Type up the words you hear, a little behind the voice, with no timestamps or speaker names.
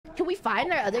Can we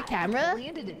find our other camera?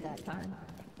 Landed it that time.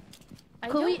 I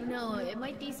don't know. It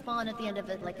might despawn at the end of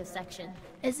it, like a section.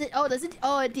 Is it? Oh, does it?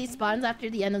 Oh, it despawns after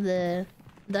the end of the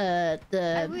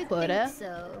I would quota. think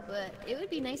so, but it would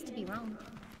be nice to be wrong.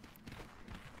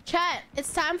 Chat,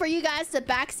 it's time for you guys to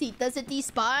backseat. Does it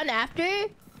despawn after?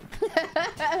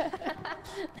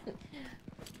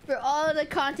 For all the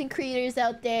content creators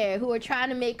out there who are trying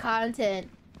to make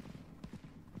content,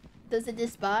 does it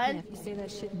despawn? Yeah, if you say that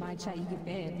shit in my chat, you get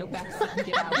banned. No backseat,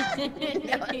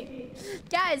 get out.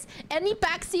 Guys, any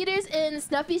backseaters in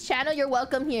Snuffy's channel, you're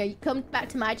welcome here. You come back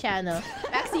to my channel.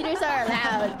 Backseaters are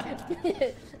allowed.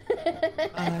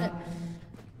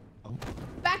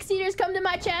 Backseaters, come to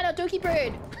my channel,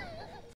 Dokibird.